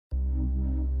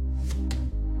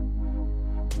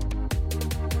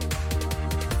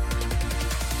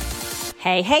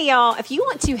Hey, y'all. If you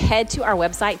want to head to our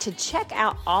website to check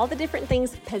out all the different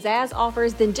things Pizzazz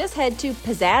offers, then just head to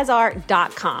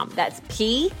pizzazzart.com. That's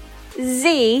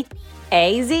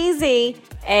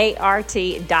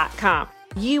PZAZZART.com.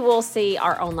 You will see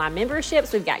our online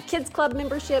memberships. We've got Kids Club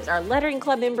memberships, our Lettering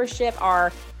Club membership,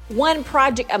 our one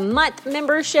project a month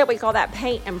membership. We call that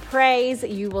Paint and Praise.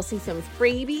 You will see some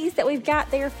freebies that we've got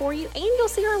there for you, and you'll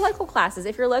see our local classes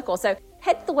if you're local. So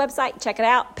head to the website, check it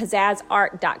out,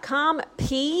 pizzazzart.com,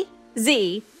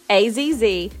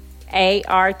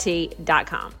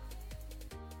 PZAZZART.com.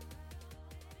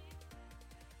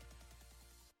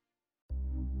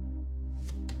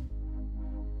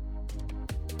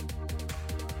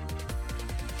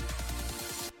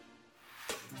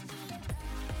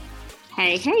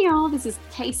 Hey, y'all, this is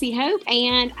Casey Hope,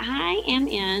 and I am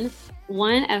in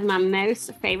one of my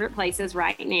most favorite places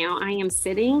right now. I am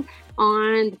sitting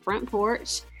on the front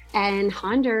porch in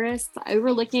Honduras,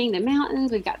 overlooking the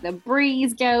mountains. We've got the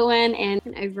breeze going, and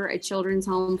over a children's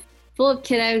home full of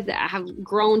kiddos that I have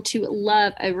grown to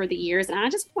love over the years. And I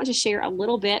just want to share a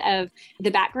little bit of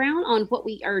the background on what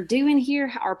we are doing here,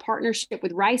 our partnership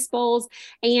with Rice Bowls,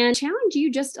 and challenge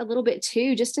you just a little bit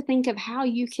too, just to think of how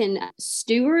you can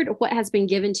steward what has been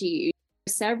given to you.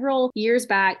 Several years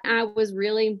back, I was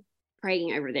really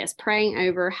praying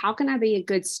over how can I be a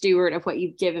good steward of what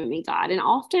you've given me, God? And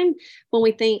often when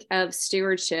we think of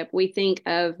stewardship, we think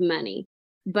of money.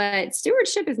 But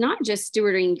stewardship is not just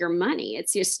stewarding your money.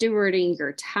 It's just stewarding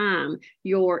your time,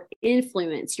 your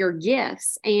influence, your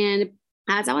gifts. And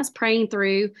as I was praying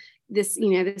through this,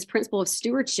 this principle of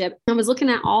stewardship, I was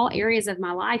looking at all areas of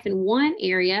my life. And one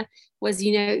area was,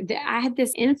 that I had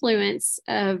this influence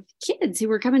of kids who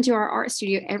were coming to our art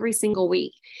studio every single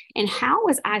week. And how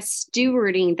was I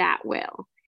stewarding that well?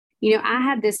 I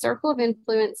had this circle of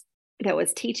influence that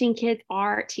was teaching kids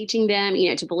art, teaching them,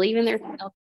 to believe in their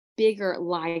self, bigger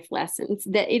life lessons,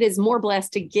 that it is more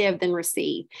blessed to give than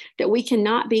receive, that we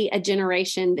cannot be a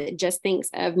generation that just thinks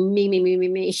of me, and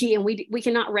we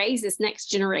cannot raise this next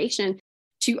generation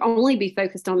to only be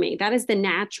focused on me. That is the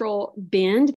natural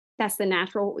bend. That's the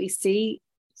natural what we see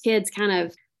kids kind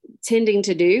of tending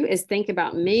to do, is think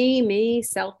about me,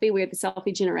 selfie. We're the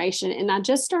selfie generation. And I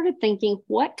just started thinking,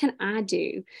 what can I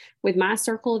do with my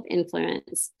circle of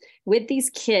influence with these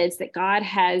kids that God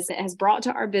has brought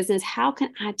to our business? How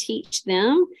can I teach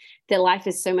them that life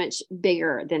is so much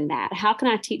bigger than that? How can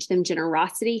I teach them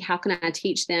generosity? How can I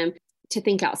teach them to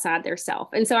think outside their self?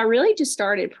 And so I really just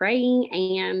started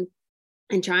praying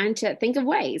and trying to think of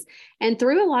ways. And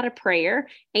through a lot of prayer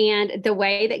and the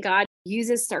way that God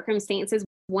uses circumstances.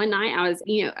 One night I was,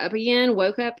 up again,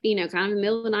 woke up, kind of in the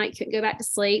middle of the night, couldn't go back to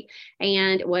sleep,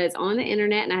 and was on the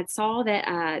internet. And I saw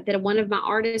that one of my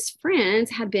artist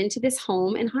friends had been to this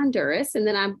home in Honduras. And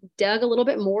then I dug a little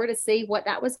bit more to see what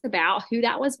that was about, who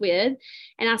that was with.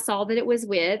 And I saw that it was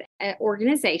with an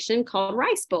organization called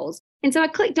Rice Bowls. And so I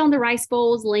clicked on the Rice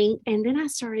Bowls link, and then I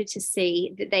started to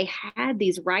see that they had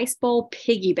these rice bowl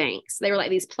piggy banks. They were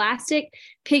like these plastic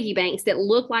piggy banks that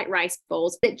looked like rice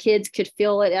bowls that kids could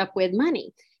fill it up with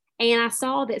money. And I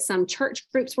saw that some church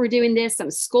groups were doing this,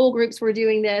 some school groups were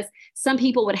doing this. Some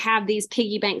people would have these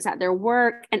piggy banks at their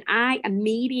work. And I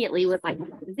immediately was like,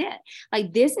 what is it?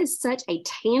 Like, this is such a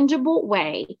tangible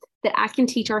way that I can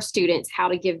teach our students how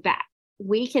to give back.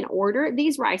 We can order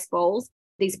these rice bowls,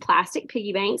 these plastic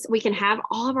piggy banks. We can have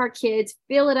all of our kids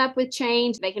fill it up with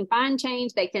change. They can find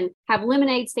change. They can have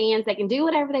lemonade stands. They can do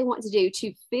whatever they want to do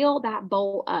to fill that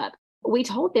bowl up. We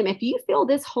told them, if you fill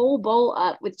this whole bowl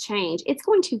up with change, it's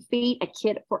going to feed a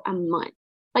kid for a month.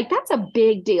 Like, that's a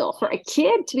big deal for a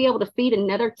kid to be able to feed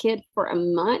another kid for a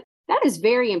month. That is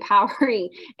very empowering.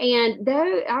 And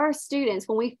though our students,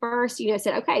 when we first,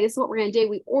 said, okay, this is what we're going to do,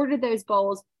 we ordered those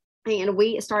bowls. And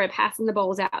we started passing the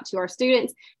bowls out to our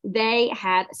students. They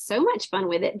had so much fun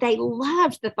with it. They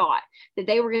loved the thought that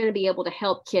they were going to be able to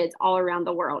help kids all around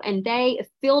the world. And they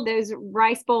filled those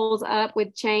rice bowls up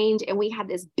with change. And we had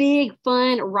this big,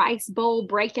 fun rice bowl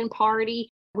breaking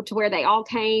party to where they all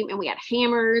came, and we had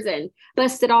hammers and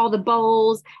busted all the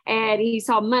bowls, and you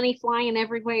saw money flying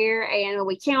everywhere, and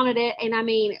we counted it. And I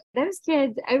mean, those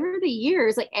kids over the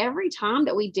years, like every time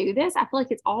that we do this, I feel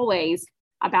like it's always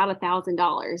about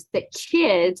 $1,000 that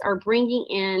kids are bringing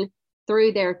in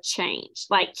through their change,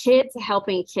 like kids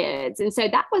helping kids. And so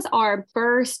that was our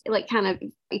first kind of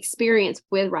experience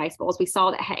with Rice Bowls. We saw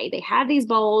that, hey, they have these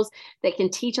bowls that can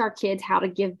teach our kids how to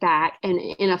give back and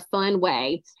in a fun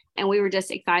way. And we were just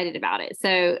excited about it.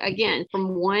 So again,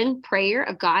 from one prayer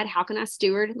of God, how can I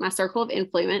steward my circle of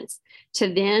influence,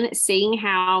 to then seeing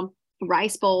how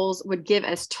rice bowls would give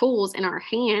us tools in our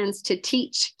hands to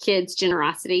teach kids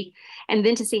generosity. And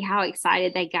then to see how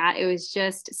excited they got, it was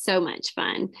just so much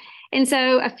fun. And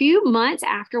so a few months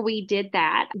after we did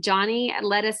that, Johnny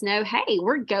let us know, hey,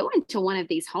 we're going to one of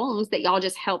these homes that y'all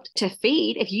just helped to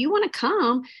feed. If you want to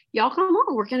come, y'all come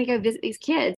on. We're going to go visit these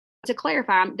kids. To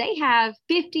clarify, they have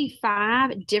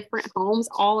 55 different homes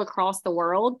all across the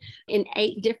world in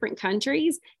 8 different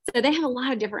countries. So they have a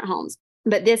lot of different homes.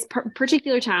 But this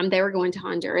particular time, they were going to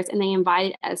Honduras and they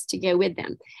invited us to go with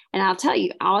them. And I'll tell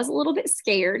you, I was a little bit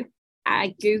scared.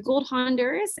 I Googled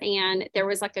Honduras and there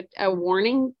was like a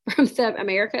warning from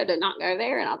America to not go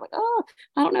there. And I was like, oh,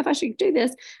 I don't know if I should do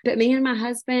this. But me and my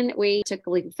husband, we took a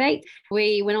leap of faith.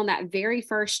 We went on that very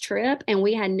first trip and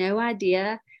we had no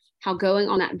idea how going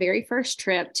on that very first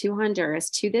trip to Honduras,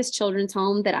 to this children's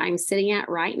home that I'm sitting at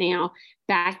right now,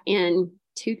 back in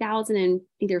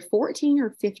 2014 or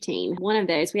 15, one of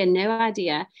those, we had no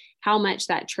idea how much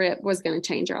that trip was going to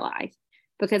change our life.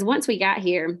 Because once we got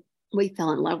here, we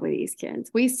fell in love with these kids.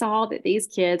 We saw that these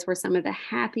kids were some of the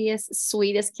happiest,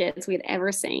 sweetest kids we had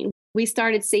ever seen. We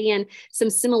started seeing some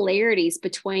similarities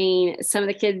between some of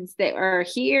the kids that are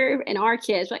here and our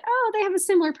kids. Like, oh, they have a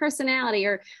similar personality,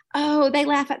 or, oh, they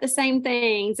laugh at the same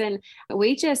things. And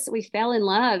we fell in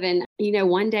love. And,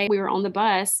 one day we were on the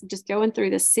bus just going through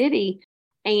the city,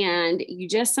 and you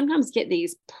just sometimes get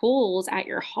these pulls at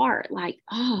your heart, like,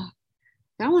 oh,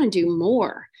 I want to do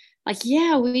more. Like,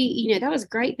 yeah, that was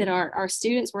great that our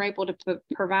students were able to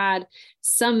provide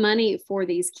some money for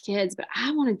these kids, but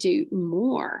I want to do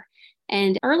more.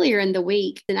 And earlier in the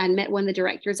week, I met one of the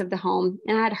directors of the home,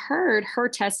 and I'd heard her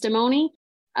testimony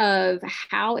of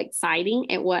how exciting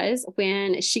it was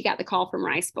when she got the call from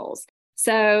Rice Bowls.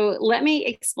 So let me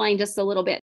explain just a little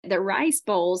bit. The Rice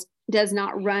Bowls does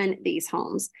not run these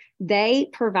homes. They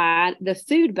provide the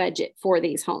food budget for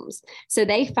these homes. So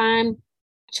they find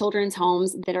children's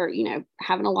homes that are,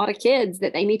 having a lot of kids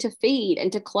that they need to feed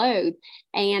and to clothe.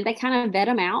 And they kind of vet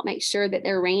them out, make sure that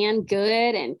they're ran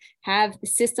good and have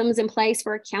systems in place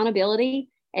for accountability.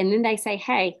 And then they say,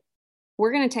 hey,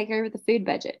 we're going to take over the food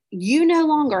budget. You no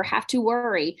longer have to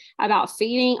worry about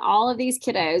feeding all of these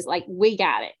kiddos. Like, we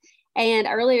got it. And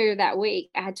earlier that week,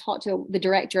 I had talked to the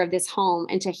director of this home,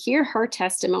 and to hear her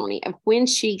testimony of when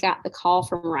she got the call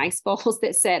from Rice Bowls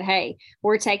that said, hey,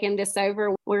 we're taking this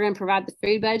over. We're going to provide the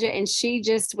food budget. And she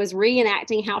just was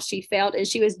reenacting how she felt. And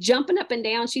she was jumping up and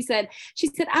down. She said,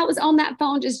 I was on that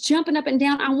phone, just jumping up and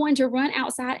down. I wanted to run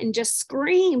outside and just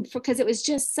scream because it was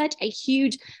just such a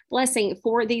huge blessing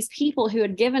for these people who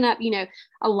had given up,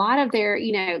 a lot of their,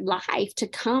 life to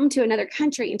come to another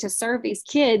country and to serve these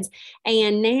kids.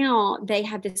 And now they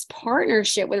have this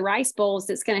partnership with Rice Bowls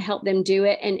that's going to help them do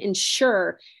it and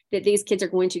ensure that these kids are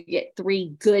going to get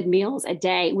 3 good meals a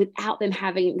day without them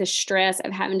having the stress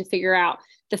of having to figure out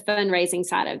the fundraising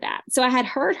side of that. So I had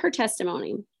heard her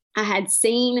testimony. I had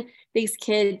seen these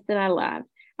kids that I loved.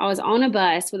 I was on a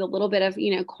bus with a little bit of,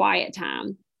 quiet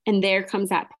time. And there comes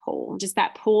that pull, just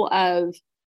that pull of,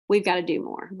 we've got to do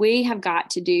more. We have got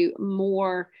to do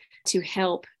more to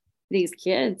help these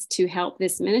kids, to help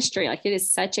this ministry. Like, it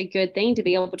is such a good thing to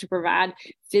be able to provide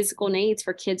physical needs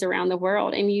for kids around the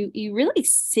world. And you really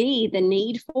see the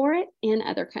need for it in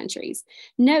other countries.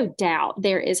 No doubt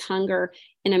there is hunger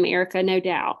in America, no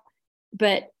doubt.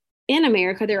 But in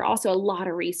America, there are also a lot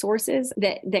of resources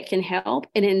that can help.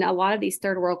 And in a lot of these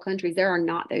third world countries, there are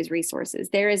not those resources.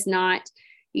 There is not,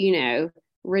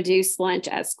 reduced lunch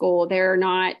at school. There are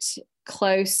not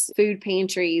close food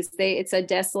pantries. It's a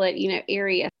desolate,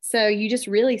 area. So you just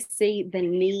really see the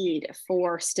need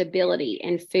for stability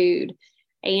and food.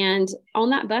 And on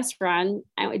that bus ride,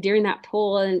 during that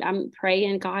pull, and I'm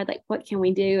praying, God, like, what can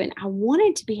we do? And I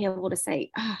wanted to be able to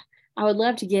say, I would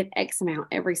love to give X amount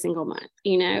every single month,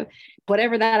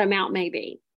 whatever that amount may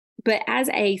be. But as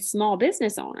a small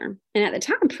business owner, and at the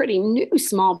time, pretty new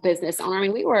small business owner, I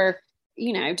mean, we were,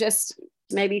 just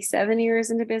maybe 7 years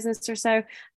into business or so.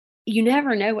 You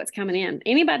never know what's coming in.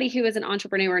 Anybody who is an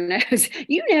entrepreneur knows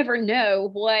you never know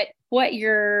what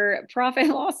your profit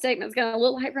and loss statement is going to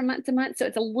look like from month to month. So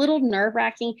it's a little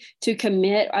nerve-wracking to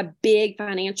commit a big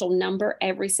financial number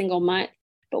every single month.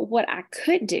 But what I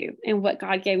could do, and what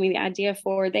God gave me the idea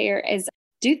for there, is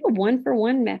do the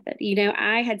 1-for-1 method.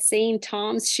 I had seen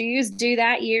Tom's Shoes do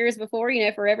that years before.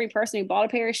 For every person who bought a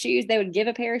pair of shoes, they would give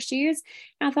a pair of shoes.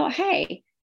 And I thought, hey,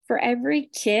 for every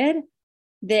kid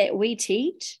that we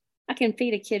teach, I can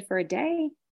feed a kid for a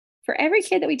day. for every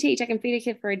kid that we teach, I can feed a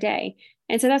kid for a day.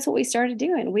 And so that's what we started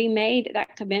doing. We made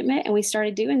that commitment and we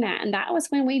started doing that. And that was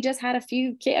when we just had a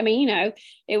few kids. I mean,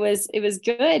 it was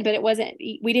good, but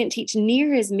we didn't teach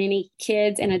near as many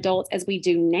kids and adults as we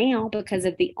do now because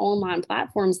of the online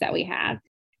platforms that we have.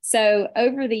 So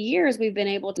over the years, we've been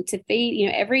able to feed,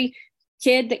 every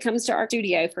kid that comes to our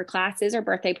studio for classes or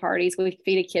birthday parties, we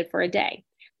feed a kid for a day.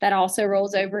 That also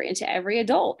rolls over into every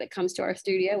adult that comes to our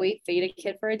studio. We feed a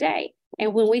kid for a day.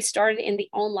 And when we started in the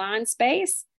online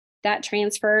space, that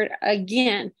transferred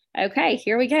again. Okay,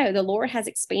 here we go. The Lord has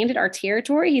expanded our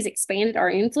territory. He's expanded our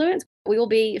influence. We will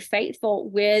be faithful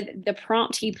with the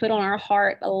prompt he put on our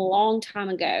heart a long time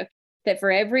ago, that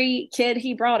for every kid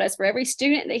he brought us, for every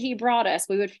student that he brought us,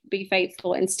 we would be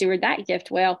faithful and steward that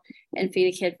gift well and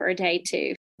feed a kid for a day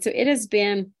too. So it has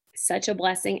been such a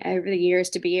blessing over the years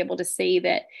to be able to see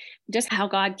that just how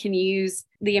God can use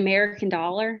the American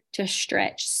dollar to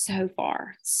stretch so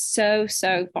far, so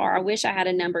far. I wish I had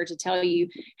a number to tell you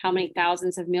how many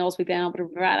thousands of meals we've been able to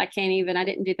provide. I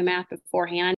didn't do the math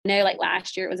beforehand. I know like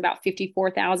last year it was about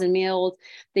 54,000 meals.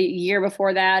 The year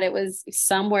before that, it was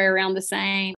somewhere around the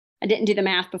same. I didn't do the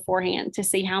math beforehand to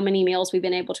see how many meals we've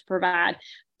been able to provide.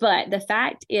 But the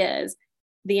fact is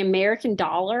the American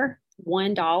dollar,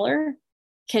 $1,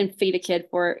 can feed a kid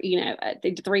for,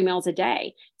 3 meals a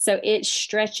day. So it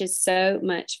stretches so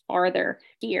much farther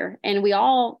here. And we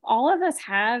all of us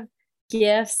have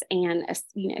gifts and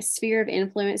a sphere of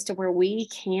influence to where we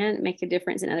can make a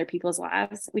difference in other people's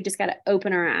lives. We just got to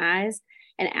open our eyes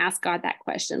and ask God that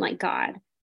question, like, God,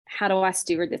 how do I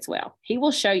steward this well? He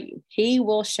will show you. He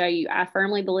will show you. I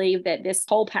firmly believe that this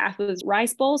whole path with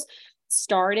rice bowls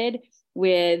started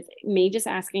with me just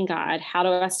asking God, how do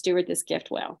I steward this gift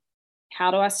well? How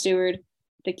do I steward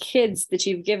the kids that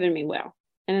you've given me well?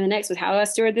 And then the next was, how do I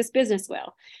steward this business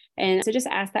well? And so just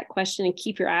ask that question and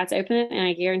keep your eyes open. And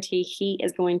I guarantee he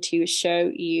is going to show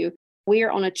you. We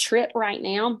are on a trip right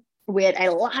now with a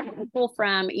lot of people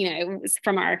from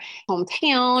our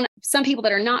hometown, some people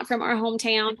that are not from our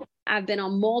hometown. I've been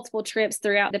on multiple trips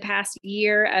throughout the past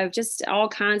year of just all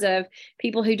kinds of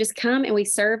people who just come and we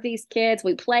serve these kids.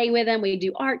 We play with them. We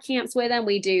do art camps with them.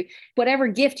 We do whatever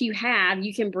gift you have,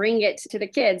 you can bring it to the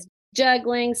kids.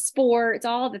 Juggling, sports,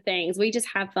 all the things. We just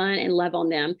have fun and love on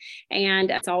them.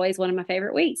 And it's always one of my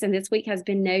favorite weeks. And this week has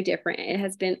been no different. It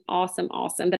has been awesome.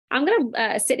 But I'm going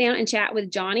to sit down and chat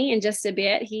with Johnny in just a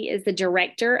bit. He is the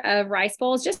director of Rice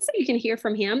Bowls, just so you can hear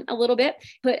from him a little bit,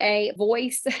 put a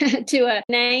voice to a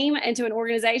name and to an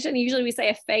organization. Usually we say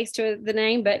a face to the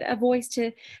name, but a voice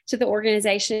to the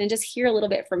organization, and just hear a little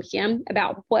bit from him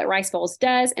about what Rice Bowls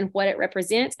does and what it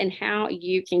represents and how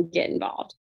you can get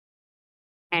involved.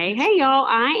 Hey, y'all.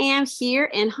 I am here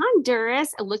in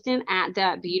Honduras looking at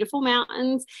the beautiful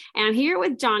mountains. And I'm here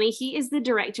with Johnny. He is the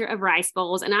director of Rice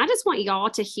Bowls. And I just want y'all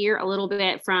to hear a little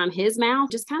bit from his mouth,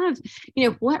 just kind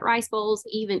of, what Rice Bowls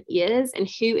even is and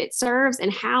who it serves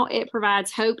and how it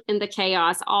provides hope in the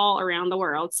chaos all around the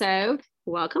world. So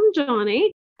welcome,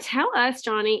 Johnny. Tell us,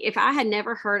 Johnny, if I had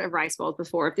never heard of Rice Bowls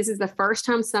before, if this is the first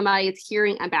time somebody is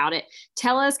hearing about it,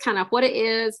 tell us kind of what it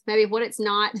is, maybe what it's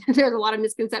not. There's a lot of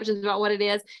misconceptions about what it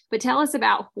is, but tell us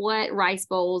about what Rice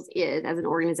Bowls is as an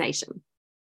organization.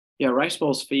 Yeah, Rice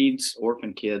Bowls feeds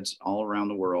orphan kids all around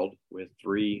the world with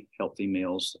 3 healthy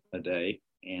meals a day,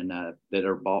 and that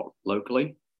are bought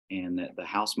locally, and that the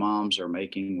house moms are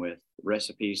making with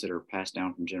recipes that are passed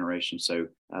down from generations. So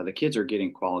the kids are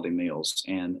getting quality meals.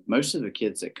 And most of the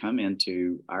kids that come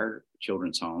into our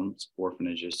children's homes,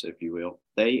 orphanages, if you will,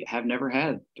 they have never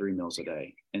had 3 meals a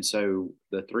day. And so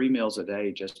the 3 meals a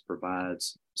day just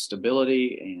provides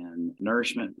stability and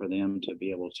nourishment for them to be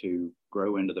able to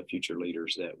grow into the future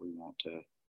leaders that we want to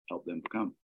help them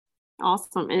become.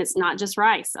 Awesome. And it's not just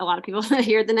rice. A lot of people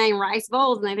hear the name Rice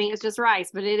Bowls and they think it's just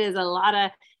rice, but it is a lot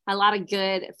of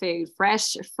good food,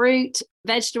 fresh fruit,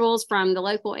 vegetables from the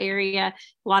local area,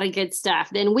 a lot of good stuff.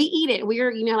 Then we eat it. We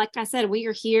are, like I said, we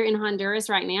are here in Honduras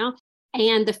right now.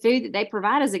 And the food that they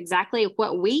provide is exactly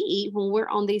what we eat when we're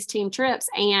on these team trips.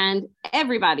 And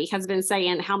everybody has been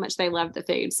saying how much they love the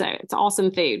food. So it's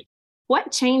awesome food.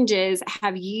 What changes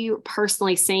have you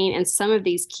personally seen in some of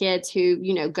these kids who,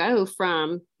 go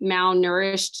from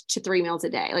malnourished to 3 meals a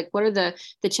day? Like, what are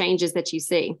the changes that you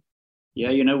see?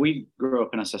 Yeah, we grew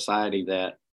up in a society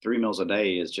that 3 meals a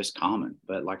day is just common.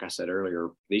 But like I said earlier,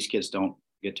 these kids don't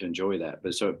get to enjoy that.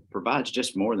 But so it provides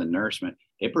just more than nourishment.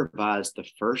 It provides the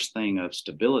first thing of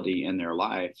stability in their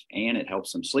life, and it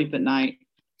helps them sleep at night,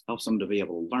 helps them to be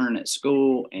able to learn at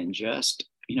school, and just,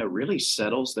 really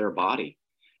settles their body.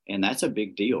 And that's a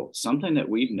big deal, something that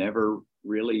we've never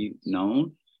really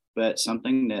known but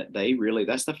something that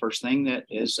that's the first thing that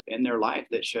is in their life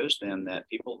that shows them that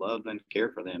people love and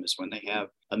care for them is when they have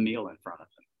a meal in front of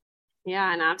them.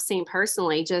 Yeah. And I've seen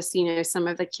personally just, some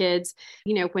of the kids,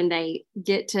 when they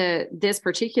get to this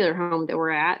particular home that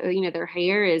we're at, their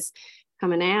hair is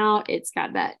coming out. It's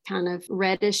got that kind of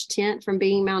reddish tint from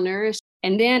being malnourished.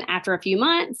 And then after a few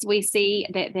months, we see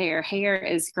that their hair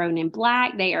is grown in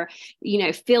black. They are,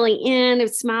 filling in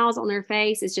with smiles on their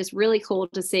face. It's just really cool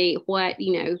to see what,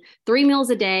 3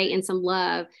 meals a day and some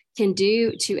love can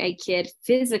do to a kid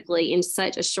physically in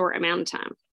such a short amount of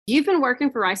time. You've been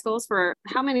working for Rice Bowls for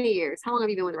how many years? How long have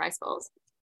you been with Rice Bowls?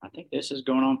 I think this is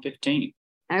going on 15.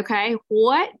 Okay.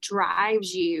 What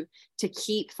drives you to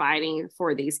keep fighting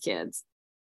for these kids?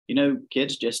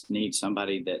 Kids just need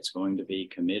somebody that's going to be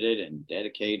committed and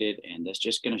dedicated and that's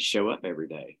just going to show up every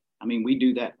day. I mean, we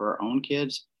do that for our own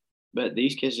kids, but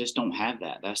these kids just don't have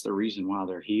that. That's the reason why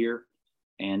they're here.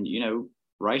 And,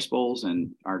 Rice Bowls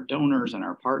and our donors and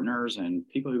our partners and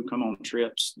people who come on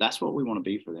trips, that's what we want to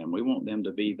be for them. We want them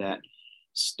to be that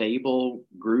stable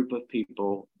group of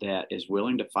people that is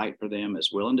willing to fight for them,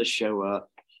 is willing to show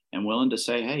up and willing to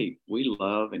say, hey, we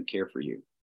love and care for you.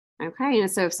 Okay.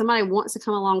 And so if somebody wants to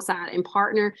come alongside and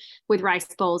partner with Rice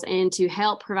Bowls and to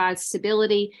help provide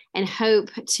stability and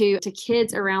hope to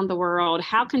kids around the world,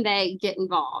 how can they get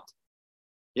involved?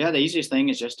 Yeah, the easiest thing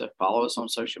is just to follow us on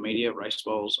social media,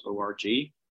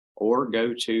 ricebowls.org, or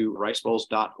go to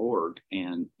ricebowls.org.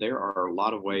 And there are a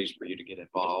lot of ways for you to get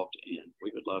involved. And we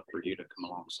would love for you to come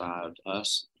alongside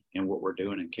us in what we're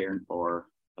doing and caring for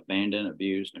abandoned,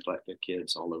 abused, neglected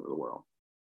kids all over the world.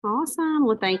 Awesome.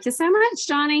 Well, thank you so much,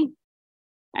 Johnny.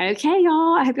 Okay,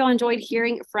 y'all. I hope y'all enjoyed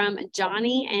hearing from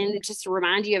Johnny. And just to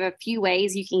remind you of a few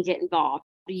ways you can get involved.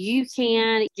 You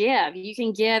can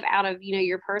give out of,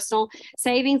 your personal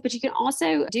savings, but you can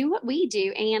also do what we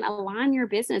do and align your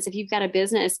business. If you've got a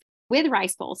business with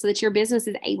Rice Bowl so that your business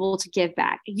is able to give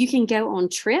back. You can go on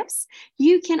trips.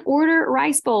 You can order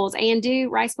Rice Bowls and do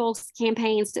Rice Bowls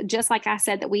campaigns, just like I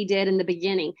said that we did in the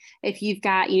beginning. If you've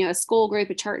got, a school group,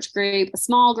 a church group, a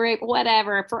small group,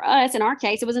 whatever. For us, in our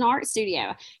case, it was an art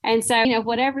studio. And so,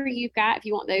 whatever you've got, if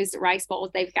you want those Rice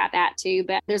Bowls, they've got that too.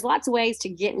 But there's lots of ways to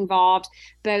get involved,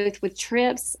 both with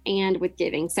trips and with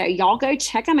giving. So y'all go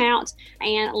check them out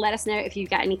and let us know if you've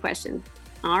got any questions.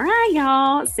 All right,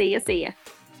 y'all. See ya.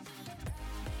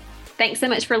 Thanks so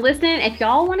much for listening. If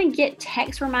y'all want to get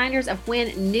text reminders of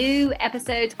when new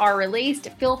episodes are released,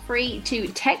 feel free to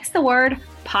text the word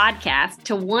podcast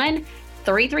to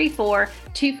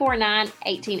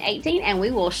 1-334-249-1818, and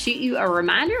we will shoot you a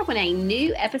reminder when a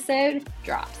new episode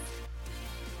drops.